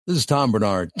This is Tom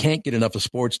Bernard. Can't get enough of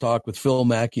sports talk with Phil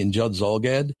Mackey and Judd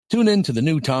Zolgad? Tune in to the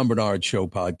new Tom Bernard Show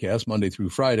podcast Monday through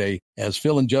Friday as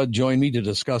Phil and Judd join me to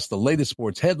discuss the latest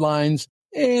sports headlines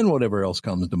and whatever else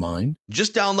comes to mind.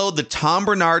 Just download the Tom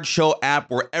Bernard Show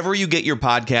app wherever you get your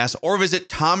podcasts or visit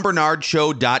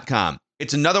tombernardshow.com.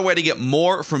 It's another way to get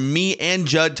more from me and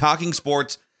Judd talking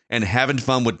sports and having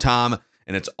fun with Tom,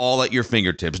 and it's all at your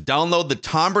fingertips. Download the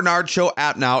Tom Bernard Show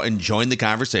app now and join the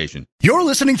conversation. You're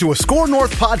listening to a Score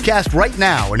North podcast right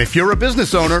now, and if you're a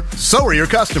business owner, so are your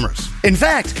customers. In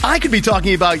fact, I could be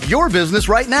talking about your business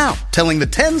right now, telling the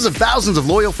tens of thousands of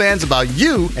loyal fans about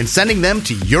you and sending them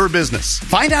to your business.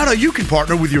 Find out how you can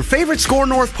partner with your favorite Score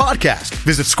North podcast.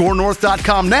 Visit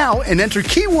scorenorth.com now and enter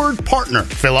keyword partner.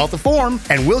 Fill out the form,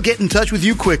 and we'll get in touch with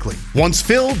you quickly. Once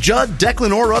Phil, Judd,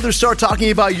 Declan, or others start talking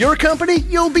about your company,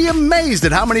 you'll be amazed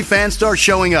at how many fans start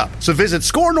showing up. So visit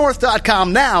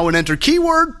scorenorth.com now and enter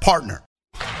keyword partner.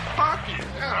 Hockey,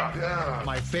 yeah.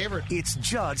 My favorite. It's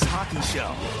Judd's Hockey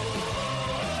Show.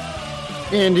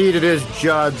 Indeed, it is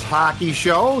Judd's Hockey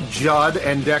Show. Judd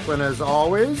and Declan, as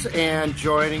always, and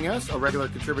joining us, a regular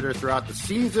contributor throughout the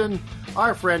season,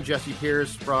 our friend Jesse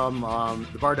Pierce from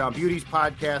the Bar Down Beauties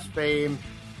podcast fame.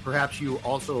 Perhaps you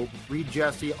also read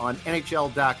Jesse on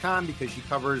NHL.com because she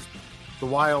covers the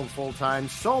Wild full-time.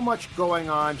 So much going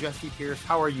on. Jesse Pierce,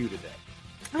 how are you today?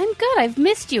 I'm good. I've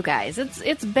missed you guys.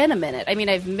 It's been a minute. I mean,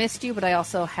 I've missed you, but I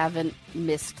also haven't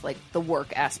missed like the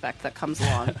work aspect that comes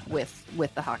along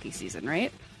with the hockey season,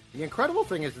 right? The incredible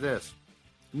thing is this.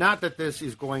 Not that this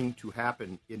is going to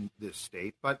happen in this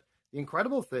state, but the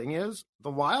incredible thing is the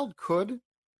Wild could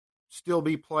still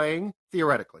be playing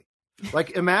theoretically.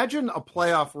 Like, imagine a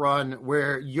playoff run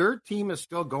where your team is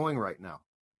still going right now.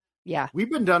 Yeah.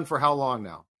 We've been done for how long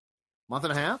now? Month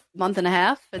and a half? Month and a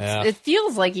half. It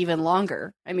feels like even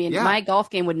longer. I mean, my golf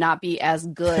game would not be as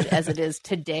good as it is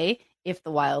today if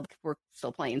the Wild were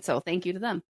still playing. So thank you to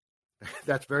them.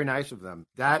 That's very nice of them.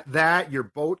 That your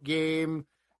boat game,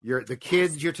 the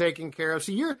kids you're taking care of.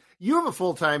 See, you have a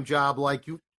full-time job like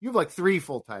you have like 3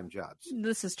 full-time jobs.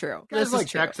 This is true. Guys like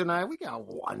Tex and I, we got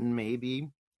 1 maybe.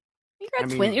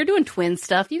 You're doing twin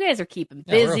stuff. You guys are keeping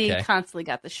busy. Okay. Constantly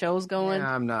got the shows going.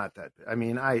 Yeah, I'm not that. I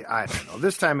mean, I don't know.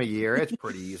 This time of year, it's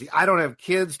pretty easy. I don't have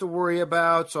kids to worry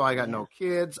about, so I got no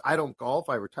kids. I don't golf.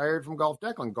 I retired from golf.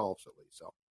 Declan golfs at least.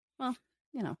 So, well,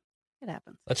 it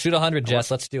happens. Let's shoot 100,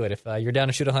 Jess. Let's do it. If you're down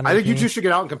to shoot 100, I think you two should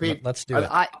get out and compete. Let's do it.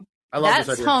 I love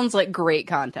that sounds like great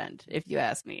content, if you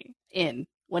ask me.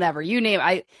 Whenever you name,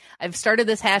 I've started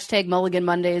this hashtag Mulligan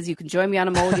Mondays. You can join me on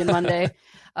a Mulligan Monday.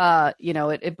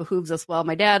 It behooves us well.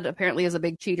 My dad apparently is a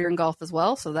big cheater in golf as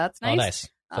well, so that's nice. Oh, nice.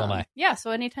 So am I. Yeah,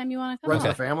 so anytime you want to come. Runs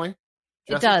the family?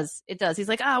 Jesse? It does. He's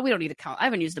like, we don't need to count. I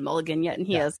haven't used a mulligan yet, and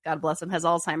he has, God bless him, has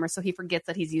Alzheimer's, so he forgets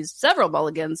that he's used several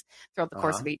mulligans throughout the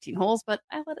course of 18 holes, but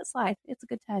I let it slide. It's a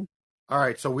good time. All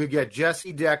right, so we get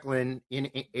Jesse Declan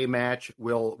in a match.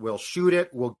 We'll shoot it.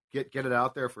 We'll get it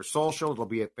out there for social. It'll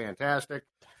be fantastic.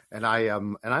 And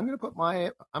I'm going to put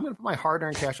my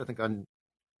hard-earned cash, I think, on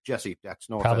Jesse. That's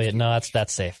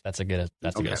that's safe. That's a good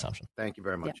assumption. Thank you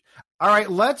very much. Yeah. All right,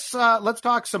 let's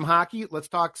talk some hockey. Let's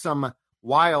talk some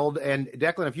Wild. And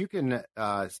Declan, if you can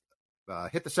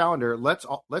hit the sounder, let's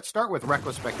start with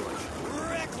reckless speculation.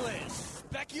 Reckless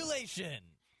speculation.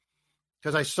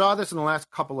 Because I saw this in the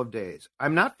last couple of days.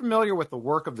 I'm not familiar with the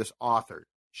work of this author,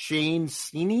 Shane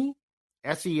Seney,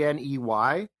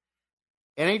 Seney,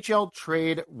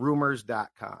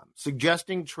 NHLTradeRumors.com,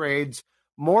 suggesting trades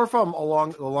more from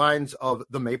along the lines of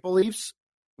the Maple Leafs.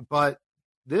 But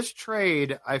this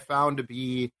trade I found to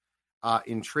be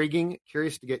intriguing.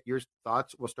 Curious to get your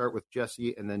thoughts. We'll start with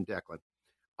Jesse and then Declan.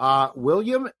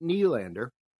 William Nylander,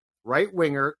 right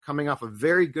winger, coming off a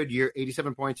very good year,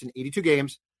 87 points in 82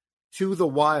 games, to the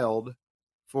Wild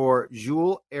for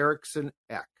Joel Eriksson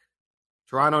Ek.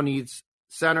 Toronto needs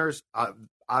centers.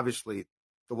 Obviously,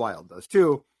 the Wild does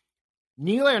too.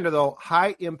 Nylander, though,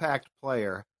 high impact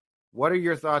player. What are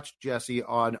your thoughts, Jesse,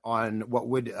 on what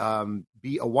would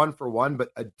be a 1-for-1, but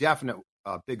a definite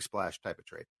big splash type of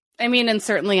trade? I mean, and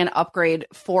certainly an upgrade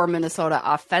for Minnesota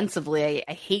offensively.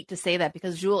 I hate to say that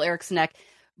because Joel Eriksson Ek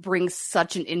brings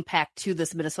such an impact to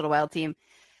this Minnesota Wild team.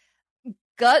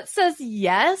 Gut says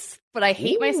yes, but I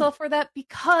hate myself for that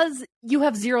because you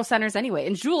have 0 centers anyway.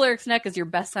 And Joel Eriksson Ek is your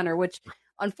best center, which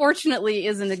unfortunately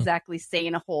isn't exactly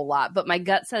saying a whole lot. But my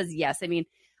gut says yes. I mean,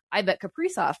 I bet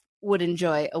Kaprizov would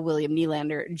enjoy a William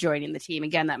Nylander joining the team.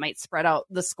 Again, that might spread out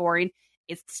the scoring.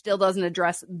 It still doesn't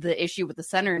address the issue with the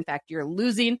center. In fact, you're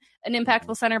losing an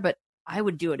impactful center, but I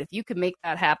would do it. If you can make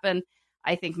that happen,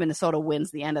 I think Minnesota wins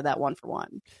the end of that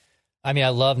 1-for-1. I mean, I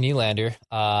love Nylander.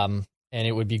 And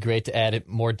it would be great to add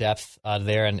more depth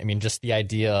there. And I mean, just the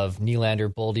idea of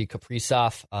Nylander, Boldy,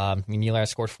 Kaprizov. Nylander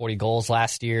scored 40 goals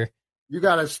last year. You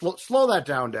got to slow that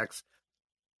down, Dex.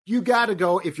 You got to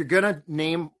go, if you're going to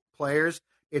name players,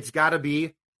 it's got to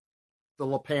be the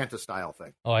LaPanta style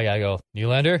thing. Oh, I got to go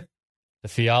Nylander, to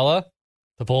Fiala,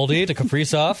 to Boldy, to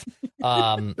Kaprizov.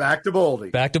 Back to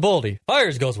Boldy. Back to Boldy.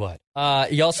 Fires goes wide.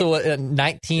 He also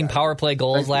 19 power play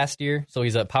goals last year, so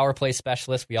he's a power play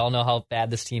specialist. We all know how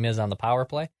bad this team is on the power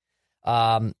play.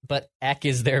 But Ek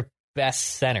is their best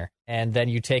center, and then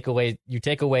you take away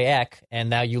Ek, and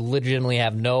now you legitimately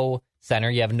have no center.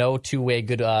 You have no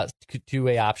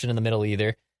two-way option in the middle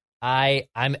either. I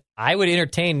would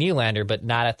entertain Nylander, but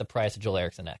not at the price of Joel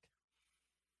Eriksson Ek.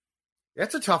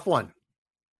 That's a tough one.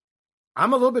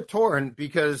 I'm a little bit torn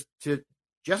because, to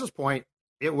Jess's point,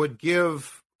 it would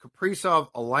give Kaprizov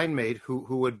a line mate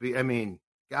who would be, I mean,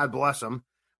 God bless him,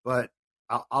 but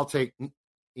I'll take,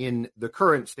 in the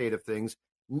current state of things,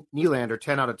 Nylander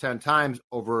 10 out of 10 times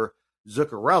over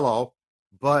Zuccarello,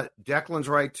 but Declan's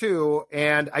right too.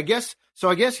 And I guess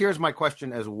here's my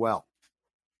question as well.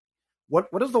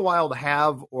 What does the Wild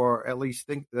have, or at least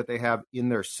think that they have in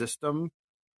their system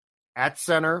at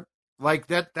center? Like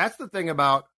that's the thing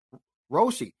about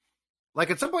Rossi.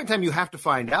 Like, at some point in time, you have to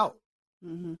find out.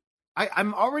 Mm-hmm.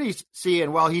 I'm already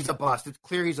seeing, well, he's a bust. It's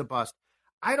clear he's a bust.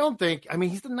 I don't think, I mean,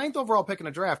 he's the 9th overall pick in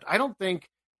the draft. I don't think,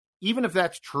 even if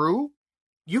that's true,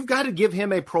 you've got to give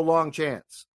him a prolonged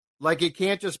chance. Like, it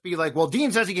can't just be like, well,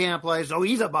 Dean says he can't play, so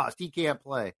he's a bust. He can't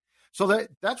play. So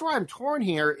that's where I'm torn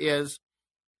here is,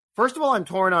 first of all, I'm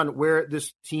torn on where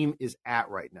this team is at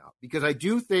right now, because I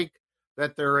do think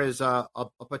that there is a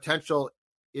potential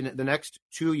in the next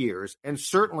 2 years, and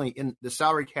certainly in the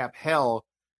salary cap hell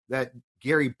that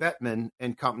Gary Bettman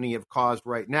and company have caused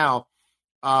right now,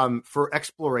 for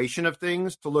exploration of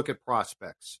things, to look at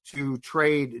prospects, to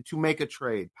trade, to make a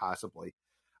trade possibly.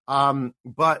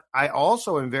 But I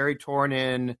also am very torn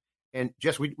in, and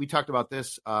Jess, we talked about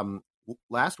this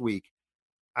last week.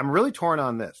 I'm really torn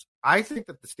on this. I think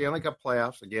that the Stanley Cup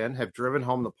playoffs, again, have driven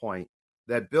home the point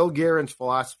that Bill Guerin's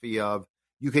philosophy of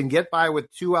you can get by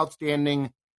with two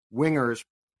outstanding wingers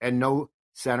and no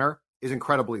center is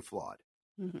incredibly flawed.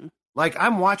 Mm-hmm. Like,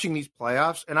 I'm watching these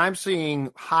playoffs and I'm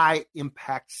seeing high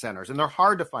impact centers, and they're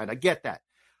hard to find. I get that.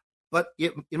 But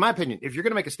in my opinion, if you're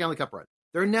going to make a Stanley Cup run,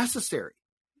 they're necessary.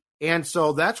 And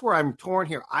so that's where I'm torn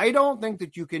here. I don't think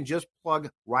that you can just plug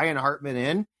Ryan Hartman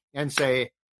in and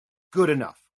say, good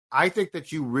enough. I think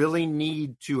that you really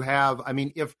need to have, I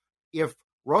mean, if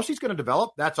Rossi's going to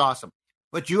develop, that's awesome.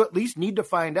 But you at least need to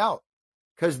find out,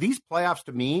 because these playoffs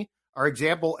to me are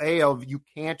example A of you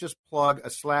can't just plug a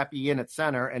slappy in at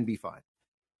center and be fine.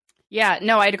 Yeah,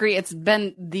 no, I'd agree. It's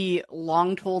been the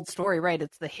long told story, right?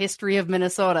 It's the history of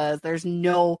Minnesota. There's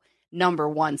no number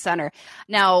one center.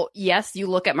 Now, yes, you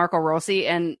look at Marco Rossi,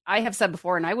 and I have said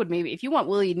before, and I would maybe, if you want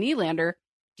Willie Nylander,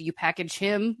 do you package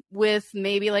him with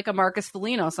maybe like a Marcus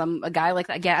Foligno, a guy like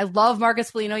that? Again, I love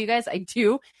Marcus Foligno, you guys, I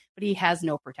do, but he has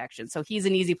no protection. So he's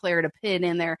an easy player to pin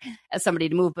in there as somebody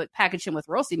to move, but package him with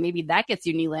Rossi, maybe that gets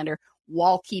you Nylander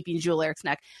while keeping Joel Eriksson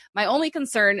Ek. My only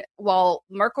concern, while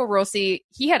Marco Rossi,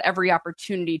 he had every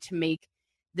opportunity to make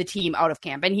the team out of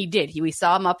camp, and he did. We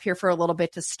saw him up here for a little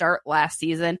bit to start last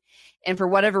season, and for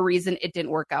whatever reason, it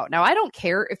didn't work out. Now, I don't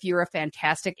care if you're a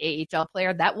fantastic AHL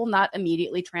player. That will not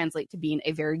immediately translate to being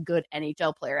a very good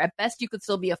NHL player. At best, you could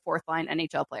still be a fourth-line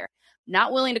NHL player.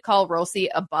 Not willing to call Rossi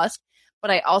a bust,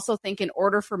 but I also think in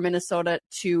order for Minnesota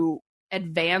to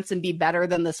advance and be better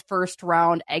than this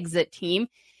first-round exit team,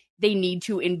 they need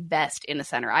to invest in a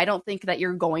center. I don't think that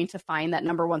you're going to find that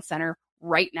number one center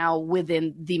right now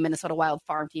within the Minnesota Wild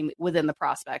farm team, within the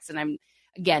prospects. And I'm,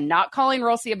 again, not calling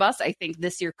Rossi a bust. I think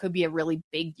this year could be a really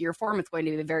big year for him. It's going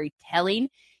to be a very telling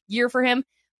year for him.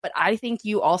 But I think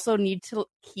you also need to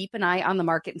keep an eye on the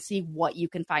market and see what you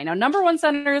can find. Now, number one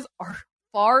centers are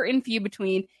far and few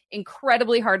between,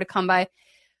 incredibly hard to come by.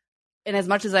 And as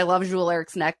much as I love Joel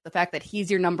Eriksson Ek, the fact that he's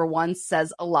your number one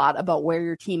says a lot about where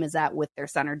your team is at with their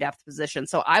center depth position.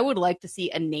 So I would like to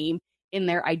see a name in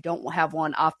there. I don't have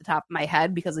one off the top of my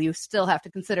head because you still have to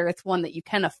consider it's one that you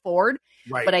can afford.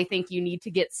 Right. But I think you need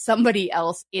to get somebody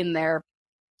else in there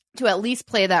to at least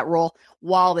play that role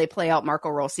while they play out Marco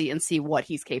Rossi and see what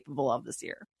he's capable of this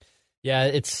year. Yeah,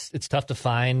 it's tough to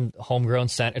find homegrown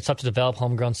center. It's tough to develop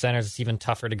homegrown centers. It's even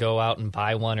tougher to go out and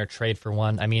buy one or trade for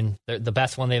one. I mean, the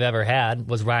best one they've ever had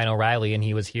was Ryan O'Reilly, and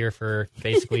he was here for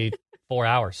basically 4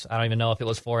 hours. I don't even know if it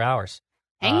was 4 hours.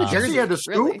 Hang the jersey. He had to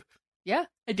scoop. Really? Yeah,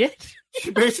 I did. She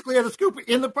basically had a scoop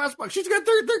in the press box.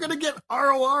 They're going to get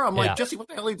ROR. I'm Yeah. like, Jesse, what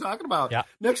the hell are you talking about? Yeah.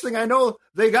 Next thing I know,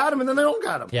 they got him, and then they don't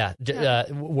got him.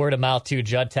 Yeah, word of mouth, too.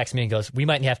 Judd texted me and goes, we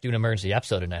might have to do an emergency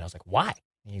episode tonight. I was like, why?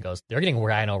 And he goes, they're getting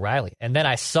Ryan O'Reilly. And then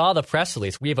I saw the press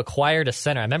release. We have acquired a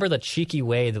center. I remember the cheeky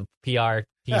way the PR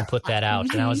team put that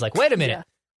out. And I was like, wait a minute. Yeah.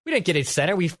 We didn't get a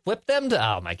center. We flipped them to.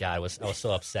 Oh my God, I was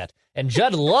so upset. And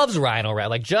Judd loves Ryan O'Reilly.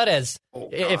 Like Judd has,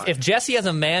 if Jesse has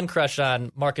a man crush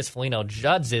on Marcus Foligno,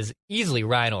 Judd's is easily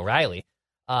Ryan O'Reilly.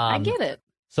 I get it.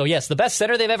 So yes, the best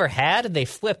center they've ever had. They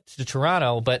flipped to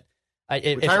Toronto, but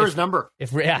Retire his number.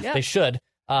 They should.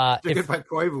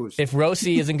 If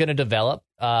Rossi isn't going to develop,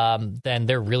 then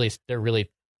they're really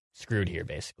screwed here.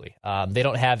 Basically, they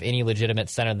don't have any legitimate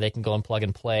center that they can go and plug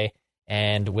and play.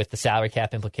 And with the salary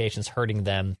cap implications hurting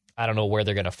them, I don't know where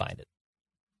they're going to find it.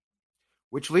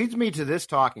 Which leads me to this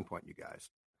talking point, you guys.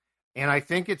 And I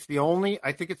think it's the only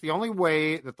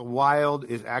way that the Wild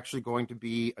is actually going to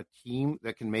be a team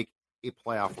that can make a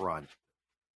playoff run.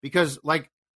 Because like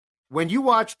when you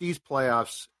watch these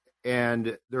playoffs,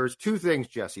 and there's two things,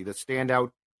 Jesse, that stand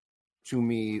out to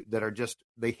me that are just,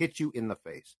 they hit you in the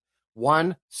face.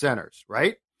 One, centers,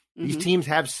 right? Mm-hmm. These teams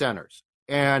have centers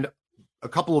and a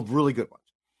couple of really good ones.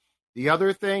 The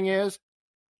other thing is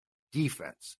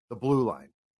defense, the blue line.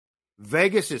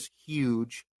 Vegas is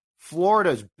huge.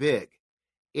 Florida's big.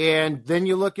 And then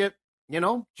you look at,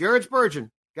 Jared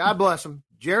Spurgeon. God bless him.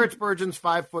 Jared Spurgeon's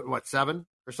 5'7"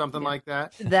 or something like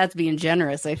that. That's being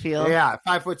generous, I feel. Yeah,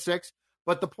 5'6".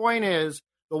 But the point is,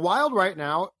 the Wild right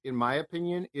now, in my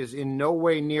opinion, is in no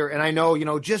way near. And I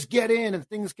know, just get in and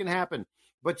things can happen.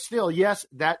 But still, yes,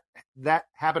 that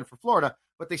happened for Florida.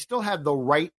 But they still have the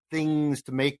right things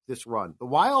to make this run. The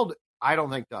Wild, I don't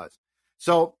think does.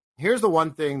 So here's the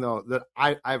one thing, though, that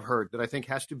I've heard that I think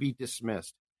has to be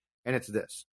dismissed, and it's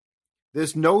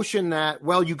this notion that,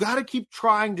 well, you got to keep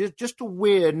trying just to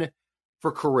win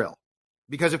for Kirill.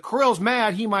 Because if Kirill's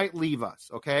mad, he might leave us,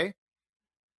 okay?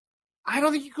 I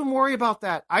don't think you can worry about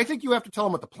that. I think you have to tell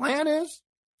him what the plan is.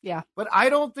 Yeah. But I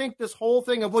don't think this whole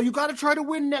thing of, well, you got to try to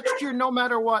win next year no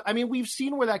matter what. I mean, we've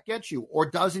seen where that gets you or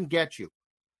doesn't get you.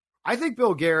 I think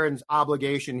Bill Guerin's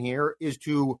obligation here is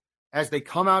to, as they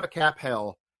come out of cap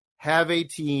hell, have a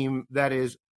team that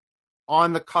is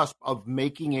on the cusp of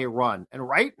making a run. And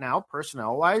right now,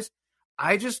 personnel-wise,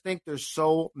 I just think there's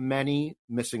so many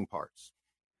missing parts.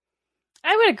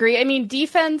 I would agree. I mean,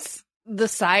 defense, the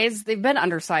size, they've been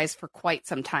undersized for quite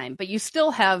some time, but you still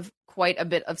have quite a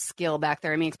bit of skill back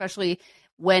there. I mean, especially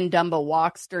when Dumba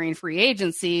walks during free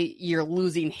agency, you're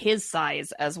losing his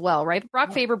size as well, right? But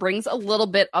Brock Faber brings a little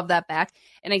bit of that back.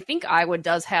 And I think Iowa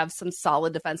does have some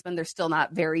solid defensemen. They're still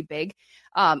not very big.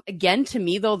 Again, to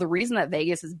me, though, the reason that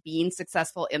Vegas is being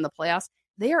successful in the playoffs,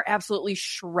 they are absolutely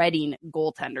shredding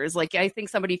goaltenders. Like I think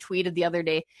somebody tweeted the other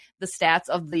day, the stats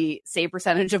of the save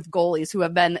percentage of goalies who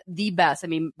have been the best. I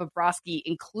mean, Bobrovsky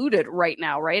included right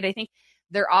now, right? I think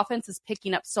their offense is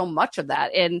picking up so much of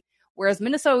that. And whereas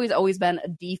Minnesota has always been a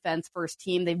defense-first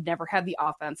team, they've never had the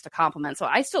offense to complement. So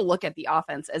I still look at the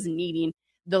offense as needing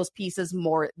those pieces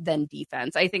more than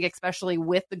defense. I think especially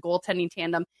with the goaltending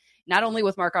tandem, not only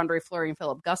with Marc-Andre Fleury and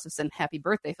Philip Gustafsson, happy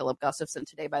birthday, Philip Gustafsson,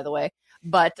 today, by the way,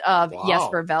 but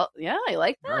Jesper yeah, I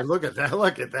like that. Right, look at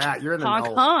that. You're in the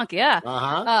honk, yeah.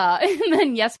 Uh-huh. And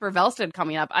then Jesper Velstad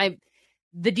coming up.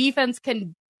 The defense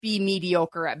can be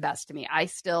mediocre at best to me. I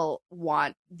still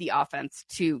want the offense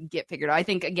to get figured out. I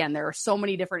think, again, there are so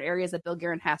many different areas that Bill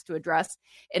Guerin has to address,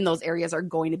 and those areas are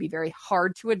going to be very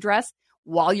hard to address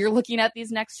while you're looking at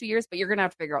these next 2 years, but you're going to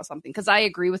have to figure out something. Because I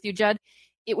agree with you, Judd.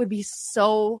 It would be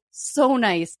so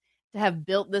nice to have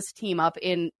built this team up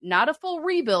in not a full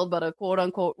rebuild, but a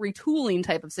quote-unquote retooling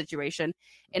type of situation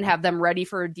and have them ready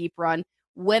for a deep run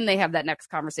when they have that next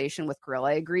conversation with Kirill.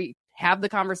 I agree. Have the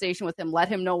conversation with him. Let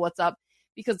him know what's up.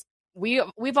 Because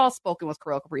we've all spoken with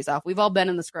Kirill Kaprizov. We've all been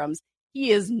in the scrums.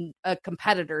 He is a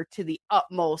competitor to the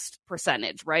utmost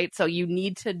percentage, right? So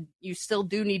you still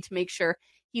do need to make sure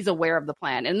he's aware of the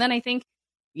plan. And then I think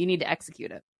you need to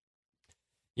execute it.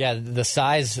 Yeah, the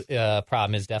size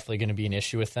problem is definitely going to be an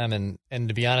issue with them. And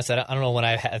to be honest, I don't know when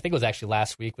I think it was actually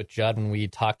last week with Judd when we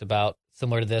talked about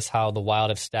similar to this, how the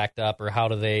Wild have stacked up or how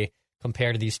do they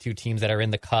compare to these two teams that are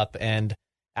in the Cup. And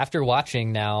after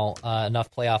watching now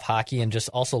enough playoff hockey and just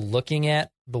also looking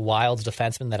at the Wild's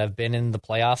defensemen that have been in the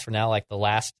playoffs for now like the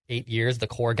last 8 years, the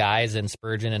core guys in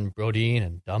Spurgeon and Brodin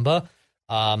and Dumba,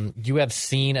 you have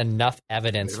seen enough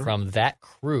evidence from that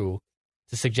crew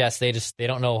to suggest they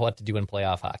don't know what to do in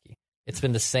playoff hockey. It's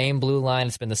been the same blue line.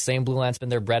 It's been the same blue line. It's been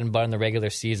their bread and butter in the regular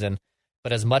season.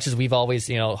 But as much as we've always,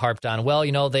 harped on,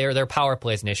 well, their power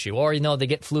play is an issue, or, they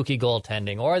get fluky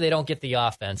goaltending, or they don't get the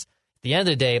offense. the end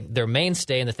of the day, their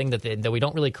mainstay and the thing that we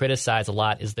don't really criticize a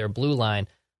lot is their blue line.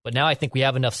 But now I think we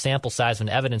have enough sample size and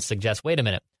evidence suggests, wait a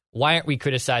minute, why aren't we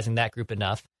criticizing that group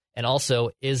enough? And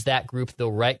also, is that group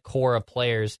the right core of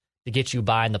players to get you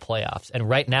by in the playoffs? And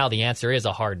right now, the answer is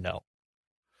a hard no.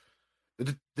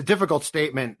 The difficult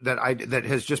statement that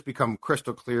has just become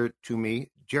crystal clear to me,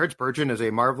 Jared Spurgeon is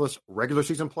a marvelous regular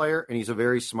season player, and he's a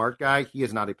very smart guy. He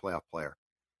is not a playoff player.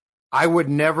 I would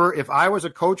never, if I was a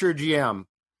coach or GM,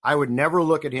 I would never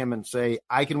look at him and say,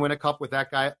 I can win a cup with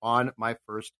that guy on my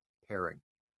first pairing.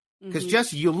 Because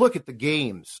Jesse, you look at the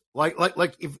games, like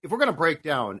if we're going to break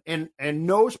down, and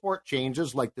no sport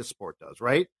changes like this sport does,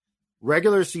 right?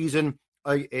 Regular season,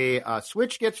 a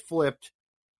switch gets flipped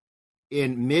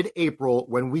in mid-April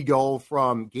when we go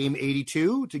from game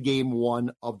 82 to game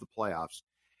 1 of the playoffs.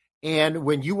 And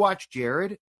when you watch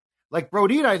Jared, like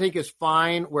Brodin, I think is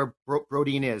fine where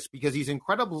Brodin is because he's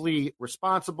incredibly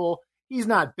responsible. He's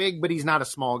not big, but he's not a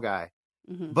small guy.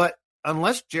 But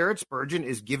unless Jared Spurgeon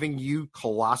is giving you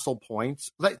colossal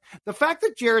points, like the fact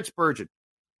that Jared Spurgeon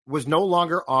was no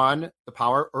longer on the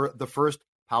power or the first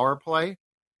power play,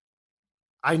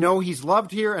 I know he's loved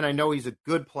here and I know he's a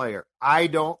good player. I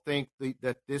don't think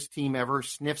that this team ever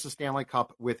sniffs a Stanley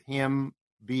Cup with him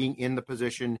being in the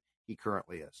position he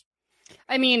currently is.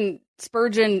 I mean,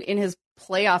 Spurgeon in his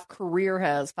playoff career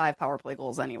has 5 power play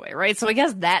goals anyway, right? So I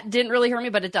guess that didn't really hurt me,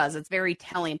 but it does. It's very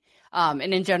telling. And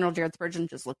in general, Jared Spurgeon,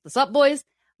 just look this up, boys,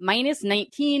 minus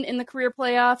 19 in the career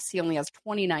playoffs. He only has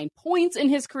 29 points in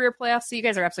his career playoffs. So you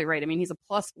guys are absolutely right. I mean, he's a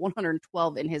plus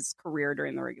 112 in his career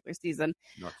during the regular season.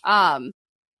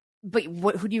 But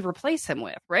who do you replace him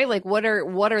with, right? Like, what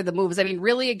are the moves? I mean,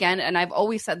 really, again, and I've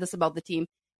always said this about the team,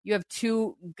 you have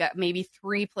 2, maybe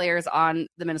 3 players on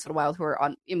the Minnesota Wild who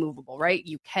are immovable, right?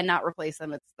 You cannot replace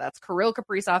them. That's Kirill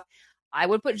Kaprizov. I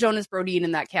would put Jonas Brodin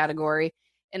in that category,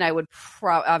 and I would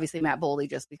obviously Matt Boldy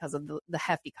just because of the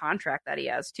hefty contract that he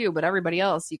has too. But everybody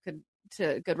else, you could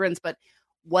to good riddance. But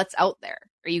what's out there?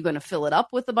 Are you going to fill it up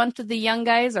with a bunch of the young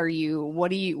guys?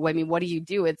 What do you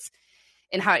do?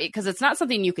 Because it's not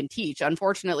something you can teach,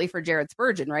 unfortunately for Jared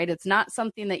Spurgeon, right? It's not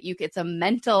something that it's a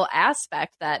mental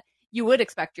aspect that you would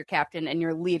expect your captain and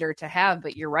your leader to have,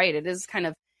 but you're right. It is kind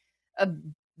of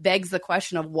begs the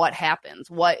question of what happens.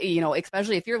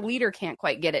 Especially if your leader can't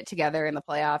quite get it together in the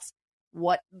playoffs,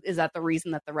 what is that the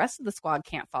reason that the rest of the squad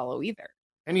can't follow either?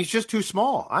 And he's just too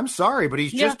small. I'm sorry, but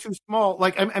he's just too small.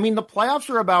 Like, I mean, the playoffs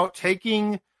are about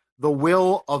taking the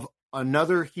will of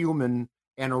another human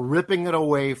and ripping it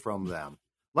away from them.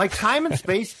 Like time and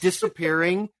space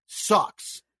disappearing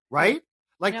sucks, right?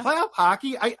 Like playoff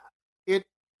hockey,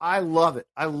 I love it.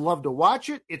 I love to watch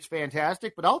it. It's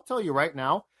fantastic. But I'll tell you right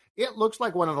now, it looks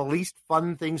like one of the least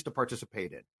fun things to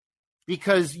participate in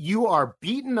because you are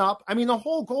beaten up. I mean, the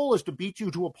whole goal is to beat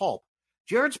you to a pulp.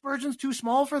 Jared Spurgeon's too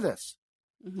small for this.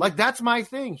 Like, that's my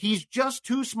thing. He's just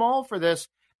too small for this.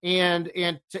 And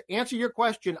to answer your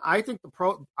question, I think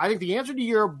the answer to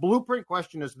your blueprint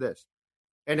question is this.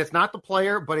 And it's not the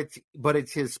player, but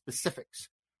it's his specifics.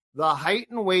 The height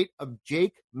and weight of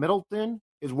Jake Middleton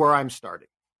is where I'm starting.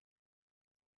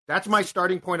 That's my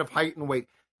starting point of height and weight.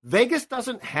 Vegas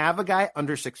doesn't have a guy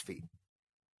under 6 feet.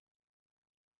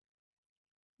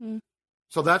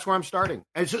 So that's where I'm starting.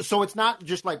 And so it's not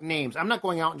just like names. I'm not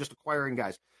going out and just acquiring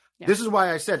guys. Yeah. This is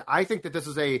why I said I think that this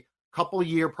is a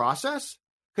couple-year process.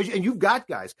 And you've got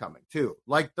guys coming too.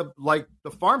 Like the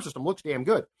farm system looks damn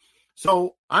good.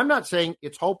 So I'm not saying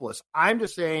it's hopeless. I'm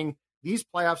just saying these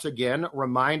playoffs, again,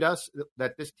 remind us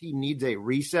that this team needs a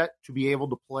reset to be able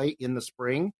to play in the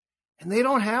spring. And they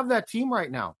don't have that team right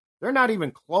now. They're not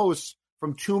even close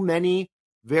from too many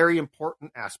very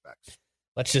important aspects.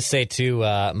 Let's just say, too,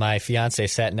 my fiance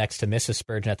sat next to Mrs.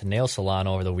 Spurgeon at the nail salon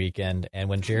over the weekend, and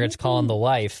when Jared's calling the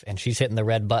wife and she's hitting the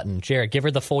red button, Jared, give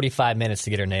her the 45 minutes to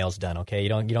get her nails done, okay? You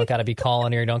don't got to be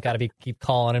calling her. You don't got to keep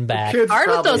calling him back. Hard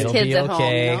with those It'll kids be at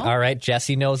okay. home. No? All right,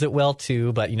 Jesse knows it well,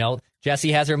 too, but,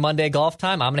 Jesse has her Monday golf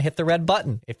time. I'm going to hit the red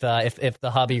button if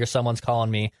the hubby or someone's calling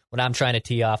me when I'm trying to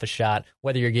tee off a shot,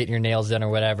 whether you're getting your nails done or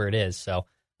whatever it is. So,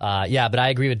 but I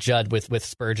agree with Judd with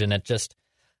Spurgeon. It just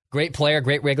great player,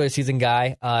 great regular season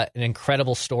guy, an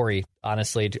incredible story,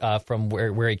 honestly, from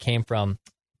where he came from,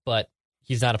 but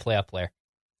he's not a playoff player.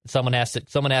 Someone has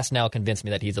to now convince me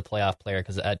that he's a playoff player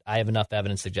because I have enough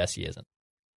evidence to suggest he isn't.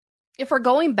 If we're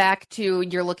going back to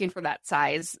you're looking for that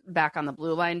size back on the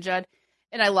blue line, Judd,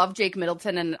 and I love Jake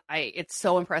Middleton, and it's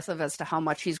so impressive as to how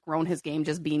much he's grown his game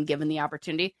just being given the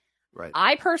opportunity. Right.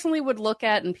 I personally would look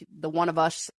at, and the One of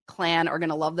Us clan are going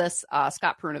to love this,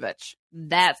 Scott Prunovich.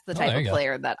 That's the type of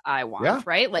player that I want,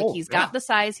 right? Like he's got the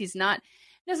size. He's not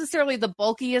necessarily the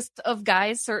bulkiest of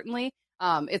guys, certainly,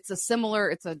 It's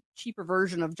a cheaper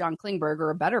version of John Klingberg,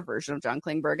 or a better version of John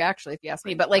Klingberg, actually, if you ask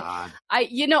me. But like,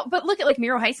 but look at like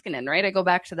Miro Heiskanen, right? I go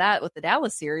back to that with the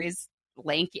Dallas series.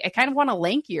 Lanky. I kind of want a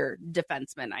lankier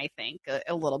defenseman, I think,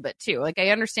 a little bit too. Like, I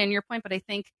understand your point, but I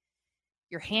think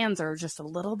your hands are just a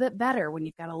little bit better when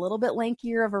you've got a little bit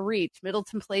lankier of a reach.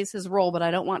 Middleton plays his role, but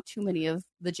I don't want too many of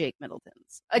the Jake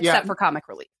Middletons, except for comic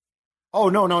relief. Oh,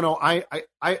 no. I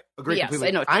agree completely.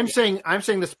 I know I'm saying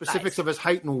the specifics of his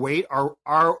height and weight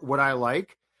are what I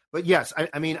like. But yes,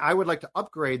 I mean, I would like to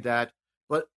upgrade that.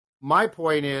 But my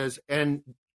point is, and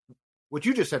what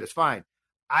you just said is fine.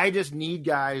 I just need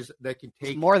guys that can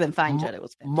take more than fine, Jed. It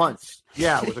was fantastic. Months.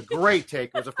 Yeah, it was a great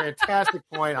take. It was a fantastic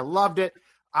point. I loved it.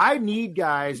 I need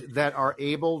guys that are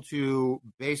able to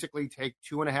basically take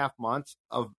 2.5 months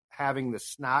of having the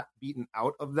snot beaten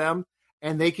out of them,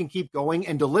 and they can keep going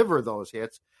and deliver those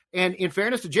hits. And in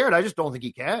fairness to Jared, I just don't think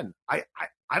he can. I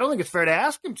don't think it's fair to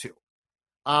ask him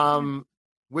to.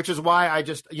 Which is why I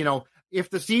just, if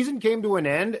the season came to an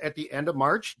end at the end of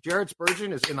March, Jared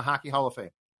Spurgeon is in the Hockey Hall of Fame.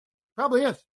 Probably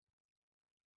is.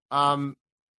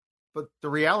 But the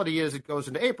reality is it goes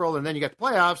into April, and then you got the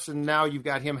playoffs, and now you've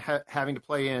got him having to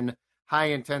play in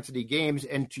high-intensity games.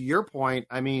 And to your point,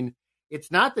 I mean, it's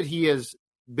not that his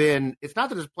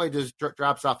play just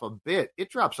drops off a bit. It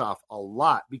drops off a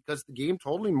lot because the game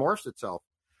totally morphs itself.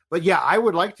 But, yeah, I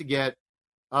would like to get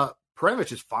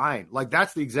Perovich is fine. Like,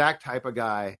 that's the exact type of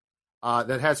guy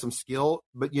that has some skill,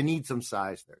 but you need some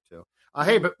size there, too.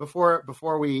 Hey, but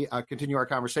before we continue our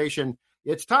conversation,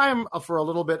 it's time for a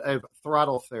little bit of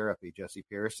throttle therapy, Jesse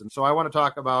Pierce. And so I want to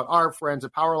talk about our friends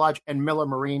at Power Lodge and Miller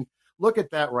Marine. Look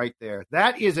at that right there.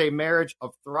 That is a marriage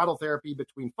of throttle therapy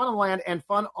between fun on land and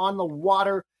fun on the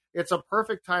water. It's a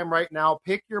perfect time right now.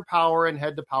 Pick your power and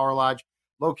head to Power Lodge.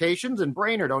 Locations in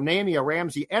Brainerd, Onamia,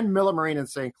 Ramsey, and Miller Marine in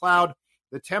St. Cloud.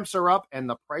 The temps are up and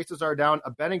the prices are down.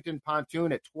 A Bennington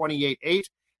pontoon at $28,800.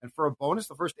 And for a bonus,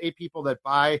 the first 8 people that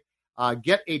buy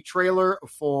get a trailer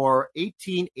for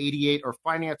 $1,888 or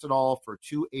finance it all for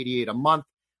 $288 a month.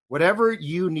 Whatever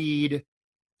you need,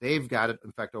 they've got it.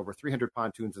 In fact, over 300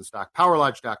 pontoons in stock.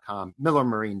 PowerLodge.com,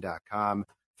 MillerMarine.com.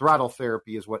 Throttle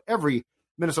therapy is what every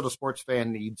Minnesota sports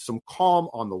fan needs. Some calm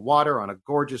on the water on a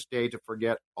gorgeous day to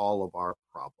forget all of our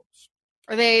problems.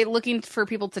 Are they looking for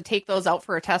people to take those out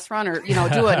for a test run, or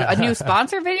do a new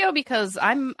sponsor video? Because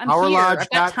I'm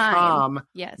PowerLodge.com,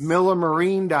 yes,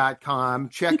 MillerMarine.com.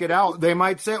 Check it out. They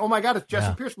might say, "Oh my God, it's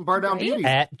Jesse Pierce from Bar Down Beauty."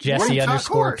 At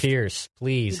Jesse_Pierce,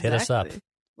 please hit us up.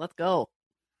 Let's go.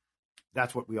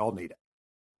 That's what we all need.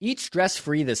 Eat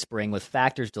stress-free this spring with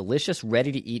Factor's delicious,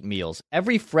 ready-to-eat meals.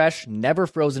 Every fresh,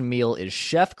 never-frozen meal is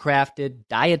chef-crafted,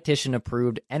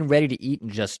 dietitian-approved, and ready to eat in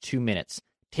just 2 minutes.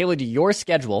 Tailored to your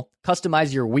schedule,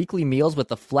 customize your weekly meals with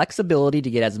the flexibility to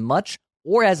get as much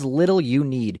or as little you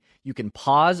need. You can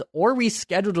pause or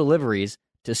reschedule deliveries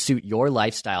to suit your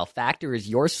lifestyle. Factor is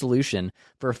your solution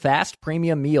for fast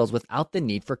premium meals without the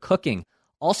need for cooking.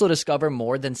 Also discover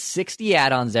more than 60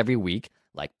 add-ons every week,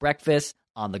 like breakfast,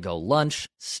 on-the-go lunch,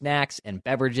 snacks, and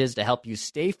beverages to help you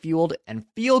stay fueled and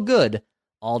feel good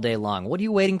all day long. What are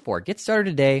you waiting for? Get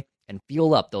started today and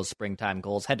fuel up those springtime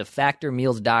goals. Head to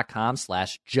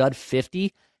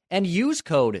factormeals.com/Judd50 and use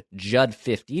code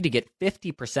Judd50 to get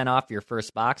 50% off your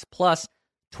first box plus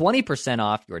 20%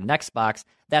 off your next box.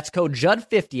 That's code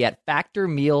Judd50 at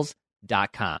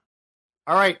factormeals.com.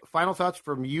 All right, final thoughts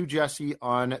from you, Jesse,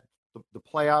 on the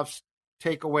playoffs,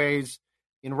 takeaways.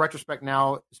 In retrospect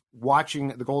now, watching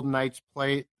the Golden Knights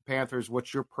play the Panthers,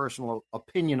 what's your personal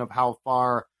opinion of how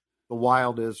far the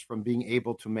Wild is from being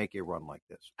able to make a run like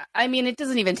this? I mean, it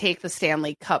doesn't even take the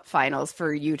Stanley Cup finals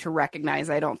for you to recognize,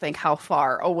 I don't think, how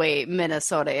far away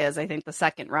Minnesota is. I think the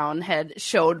second round had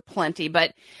showed plenty.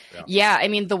 But yeah, I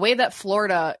mean, the way that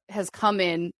Florida has come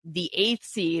in, the 8th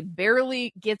seed,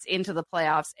 barely gets into the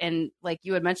playoffs, and like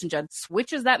you had mentioned, Judd,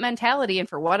 switches that mentality and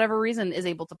for whatever reason is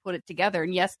able to put it together.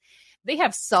 And yes, they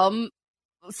have some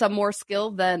more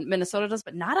skill than Minnesota does,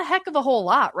 but not a heck of a whole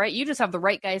lot, right? You just have the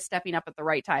right guys stepping up at the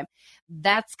right time.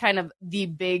 That's kind of the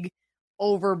big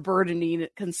overburdening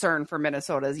concern for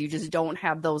Minnesota, is you just don't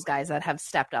have those guys that have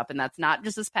stepped up. And that's not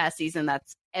just this past season.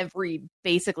 That's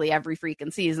basically every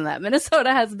freaking season that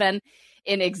Minnesota has been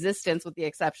in existence, with the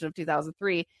exception of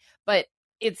 2003. But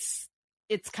it's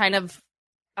kind of,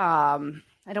 I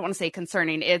don't want to say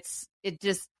concerning. It's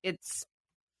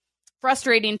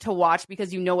frustrating to watch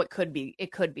because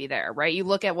it could be there, right? You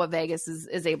look at what Vegas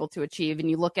is able to achieve, and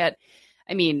you look at,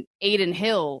 I mean, Aiden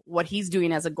Hill, what he's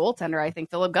doing as a goaltender. I think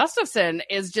Philip Gustafsson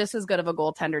is just as good of a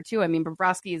goaltender too. I mean,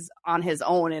 Bobrovsky's on his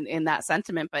own in that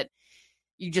sentiment, but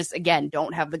you just, again,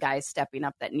 don't have the guys stepping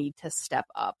up that need to step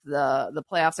up. The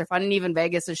playoffs are fun, and even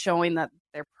Vegas is showing that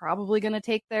they're probably going to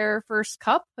take their first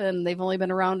cup, and they've only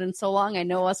been around in so long. I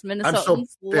know us Minnesotans I'm so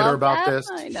bitter love about that. this.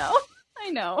 I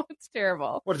know. It's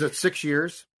terrible. What is it, 6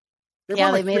 years? They've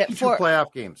Yeah, won they made it 52 4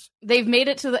 playoff games. They've made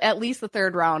it to at least the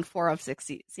third round 4 of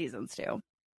 6 seasons, too.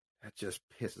 That just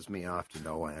pisses me off to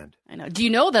no end. I know. Do you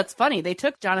know that's funny? They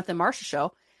took Jonathan Marchessault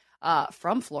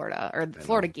from Florida, or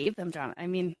Florida gave them John. I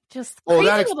mean, just crazy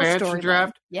that little expansion story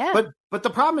draft. Yeah, but the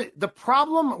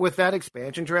problem with that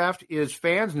expansion draft is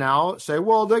fans now say,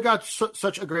 well, they got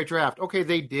such a great draft. Okay,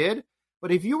 they did,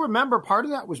 but if you remember, part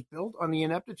of that was built on the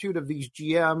ineptitude of these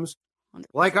GMs, 100%.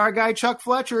 Like our guy Chuck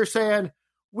Fletcher saying,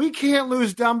 we can't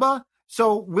lose Dumba,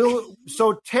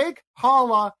 so take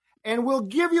Holla. And we'll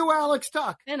give you Alex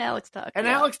Tuch. And Alex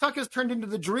Tuch has turned into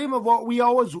the dream of what we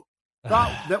always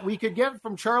thought that we could get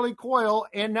from Charlie Coyle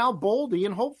and now Boldy,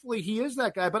 and hopefully he is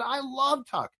that guy. But I love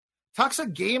Tuch. Tuch's a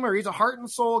gamer. He's a heart and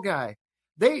soul guy.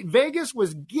 Vegas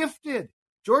was gifted.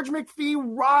 George McPhee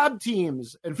robbed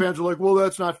teams. And fans are like, well,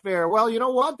 that's not fair. Well, you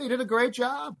know what? They did a great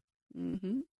job.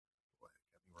 Mm-hmm.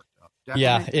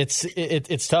 Yeah,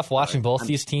 it's tough watching both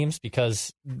these teams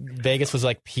because Vegas was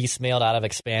like piecemealed out of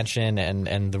expansion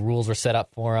and the rules were set up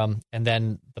for them. And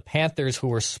then the Panthers, who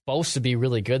were supposed to be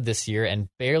really good this year and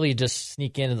barely just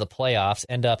sneak into the playoffs,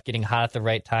 end up getting hot at the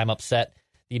right time, upset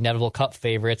the inevitable Cup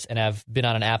favorites, and have been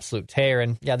on an absolute tear.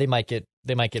 And yeah, they might get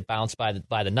bounced by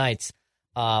the Knights.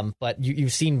 But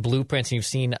you've seen blueprints and you've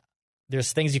seen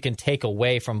there's things you can take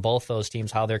away from both those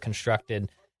teams, how they're constructed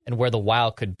and where the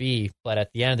Wild could be. But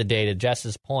at the end of the day, to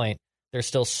Jess's point, they're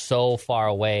still so far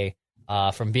away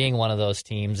from being one of those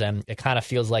teams. And it kind of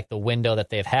feels like the window that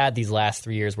they've had these last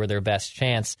 3 years were their best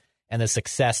chance. And the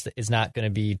success is not going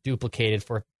to be duplicated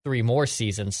for 3 more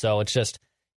seasons. So it's just,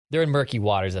 they're in murky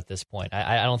waters at this point.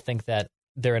 I don't think that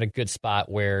they're in a good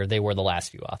spot where they were the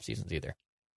last few off seasons either.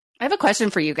 I have a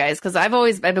question for you guys, because I've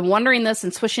been wondering this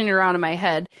and swishing it around in my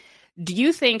head. Do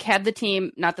you think, had the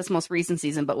team, not this most recent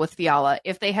season, but with Fiala,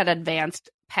 if they had advanced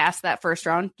past that first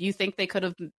round, do you think they could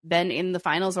have been in the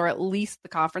finals or at least the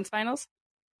conference finals?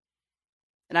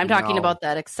 And I'm talking about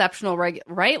that exceptional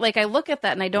right? Like, I look at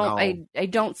that and I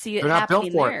don't see it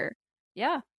happening there.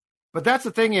 Yeah. But that's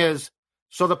the thing is,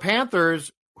 so the Panthers,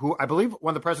 who I believe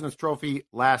won the President's Trophy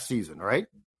last season, right?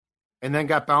 And then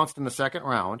got bounced in the second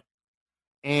round.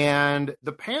 And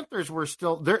the Panthers were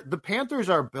still there. The Panthers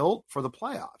are built for the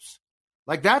playoffs.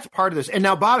 Like, that's part of this. And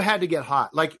now Bob had to get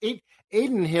hot. Like,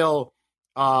 Aiden Hill,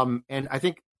 and I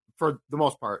think for the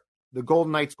most part, the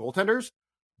Golden Knights goaltenders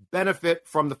benefit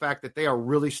from the fact that they are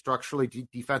really structurally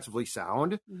defensively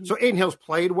sound. Mm-hmm. So Aiden Hill's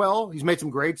played well. He's made some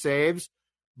great saves,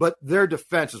 but their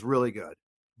defense is really good.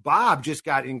 Bob just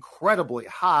got incredibly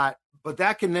hot, but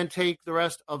that can then take the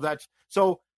rest of that.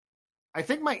 So I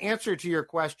think my answer to your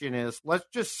question is, let's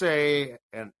just say,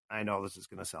 and I know this is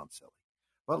going to sound silly,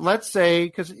 but let's say,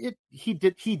 because he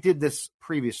did this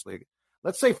previously.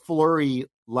 Let's say Fleury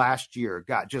last year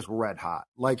got just red hot,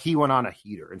 like he went on a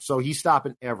heater, and so he's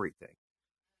stopping everything.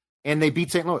 And they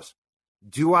beat St. Louis.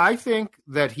 Do I think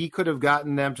that he could have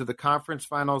gotten them to the conference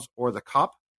finals or the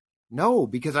cup? No,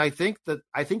 because I think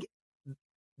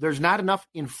there's not enough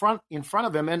in front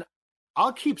of him. And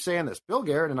I'll keep saying this. Bill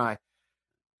Garrett and I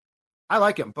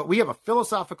like him, but we have a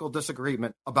philosophical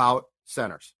disagreement about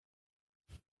centers.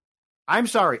 I'm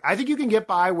sorry. I think you can get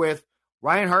by with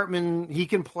Ryan Hartman. He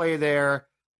can play there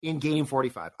in game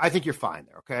 45. I think you're fine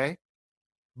there, okay?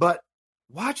 But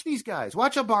watch these guys.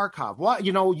 Watch a Barkov.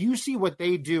 You see what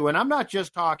they do. And I'm not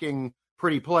just talking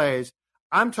pretty plays.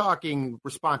 I'm talking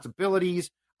responsibilities.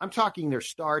 I'm talking their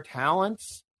star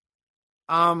talents.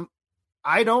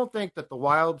 I don't think that the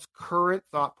Wild's current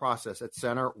thought process at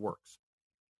center works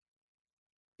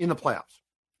in the playoffs.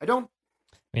 I don't.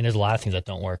 I mean, there's a lot of things that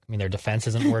don't work. I mean, their defense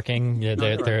isn't working. Their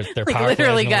power literally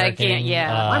play isn't guy working. can't.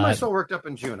 Yeah. Why am I so worked up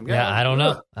in June? I don't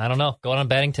know. Go on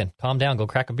Bennington. Calm down. Go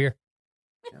crack a beer.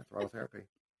 Yeah, throw therapy.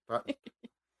 But,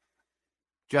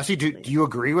 Jesse, do you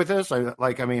agree with this? Or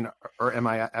am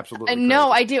I absolutely?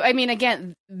 No, I do. I mean,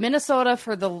 again, Minnesota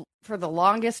for the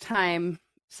longest time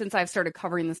since I've started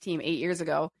covering this team 8 years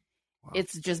ago, wow.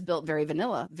 It's just built very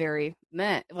vanilla, very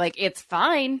meh. Like, it's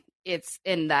fine.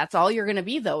 And that's all you're going to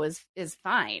be though is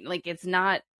fine. Like, it's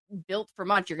not built for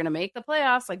much. You're going to make the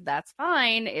playoffs. Like, that's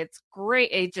fine. It's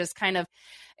great. It just kind of,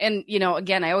 and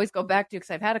again, I always go back to, because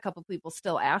I've had a couple people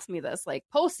still ask me this, like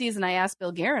postseason, I asked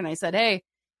Bill Guerin, I said, hey,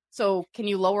 So can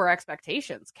you lower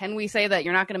expectations? Can we say that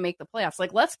you're not going to make the playoffs?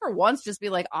 Like, let's for once just be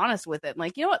like honest with it.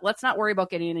 Like, you know what? Let's not worry about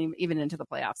getting even into the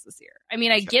playoffs this year. I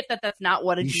mean, I get that that's not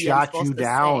what he GM's shot supposed you to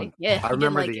down. say. Yeah, I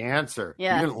remember the answer.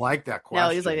 Yeah. He didn't like that question.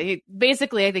 No, he's like,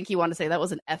 basically, I think he wanted to say that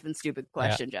was an effing stupid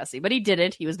question, Jesse, but he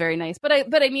didn't. He was very nice. But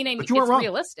I mean, you it's weren't wrong.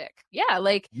 realistic. Yeah,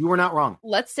 like You were not wrong.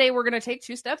 let's say we're going to take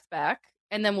 2 steps back,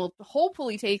 and then we'll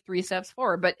hopefully take 3 steps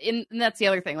forward. But and that's the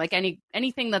other thing. Like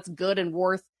anything that's good and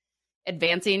worth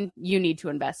advancing, you need to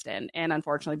invest in. And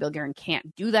unfortunately, Bill Guerin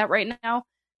can't do that right now.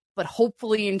 But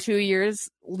hopefully in 2 years,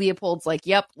 Leopold's like,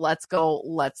 yep, let's go.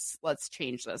 Let's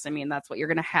change this. I mean, that's what you're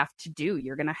going to have to do.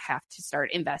 You're going to have to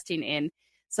start investing in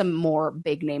some more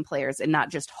big name players and not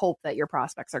just hope that your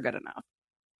prospects are good enough.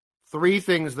 3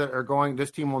 things that are going, this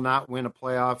team will not win a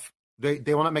playoff. They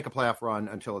will not make a playoff run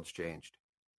until it's changed.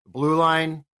 The blue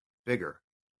line, bigger.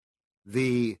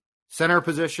 The center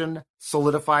position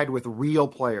solidified with real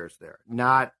players there,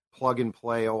 not plug and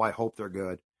play. Oh, I hope they're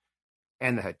good.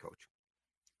 And the head coach.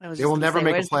 They will never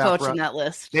make a playoff run. That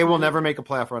list? They will never make a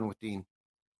playoff run with Dean.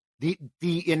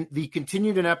 The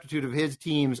continued ineptitude of his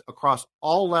teams across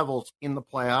all levels in the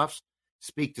playoffs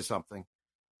speak to something.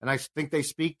 And I think they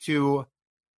speak to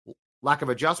lack of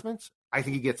adjustments. I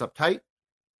think he gets uptight.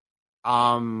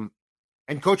 And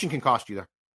coaching can cost you there.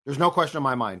 There's no question in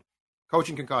my mind.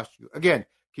 Coaching can cost you. Again,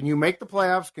 can you make the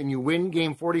playoffs? Can you win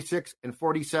game 46 and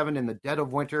 47 in the dead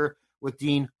of winter with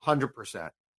Dean? 100%.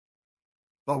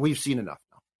 But we've seen enough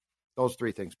now. Those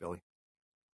 3 things, Billy.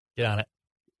 Get on it.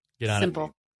 Get on Simple.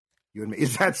 it. You and me.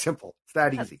 It's that simple. It's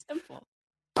that That's easy. simple.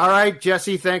 All right,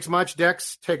 Jesse, thanks much.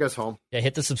 Dex, take us home. Yeah,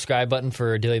 hit the subscribe button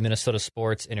for Daily Minnesota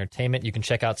Sports Entertainment. You can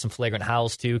check out some flagrant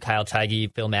howls, too. Kyle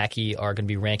Teige, Phil Mackey are going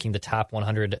to be ranking the top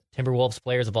 100 Timberwolves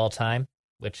players of all time,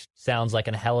 which sounds like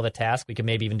a hell of a task. We could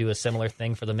maybe even do a similar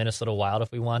thing for the Minnesota Wild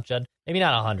if we want, Judd. Maybe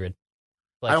not 100.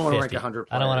 I don't want to rank 100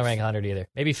 players. I don't want to rank 100 either.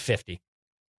 Maybe 50.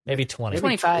 Maybe 20.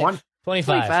 25.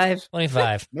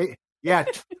 25. Yeah,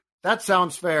 that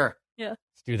sounds fair. Yeah.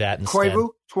 Let's do that instead. Koivu,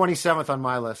 27th on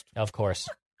my list. Of course.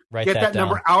 Write Get that down.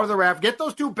 number out of the raft. Get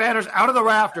those 2 banners out of the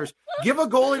rafters. Give a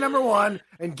goalie number 1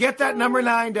 and get that number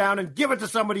 9 down and give it to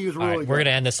somebody who's All really right, good. we're going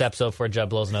to end this episode before Judd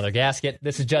blows another gasket.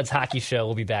 This is Judd's Hockey Show.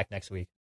 We'll be back next week.